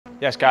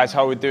Yes guys,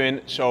 how are we doing?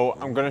 So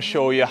I'm going to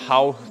show you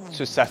how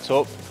to set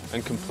up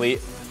and complete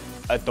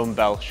a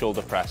dumbbell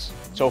shoulder press.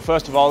 So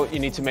first of all, you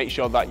need to make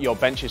sure that your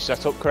bench is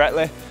set up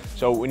correctly.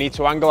 So we need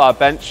to angle our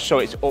bench so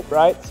it's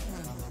upright.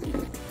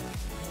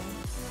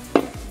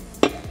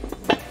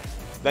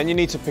 Then you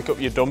need to pick up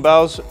your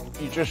dumbbells.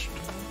 You just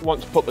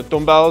want to put the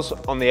dumbbells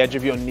on the edge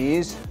of your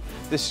knees.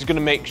 This is going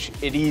to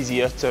make it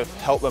easier to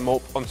help them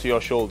up onto your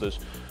shoulders.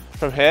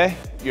 From here,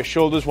 your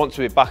shoulders want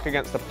to be back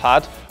against the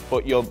pad,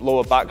 but your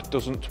lower back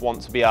doesn't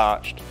want to be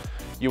arched.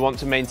 You want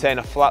to maintain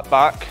a flat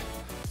back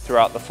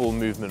throughout the full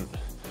movement.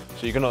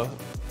 So you're going to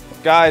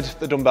guide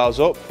the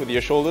dumbbells up with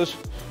your shoulders.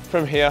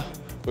 From here,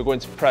 we're going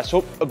to press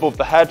up above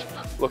the head,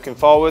 looking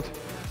forward,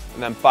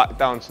 and then back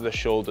down to the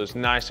shoulders,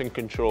 nice and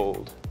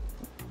controlled.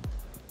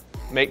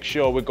 Make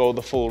sure we go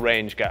the full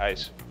range,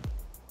 guys.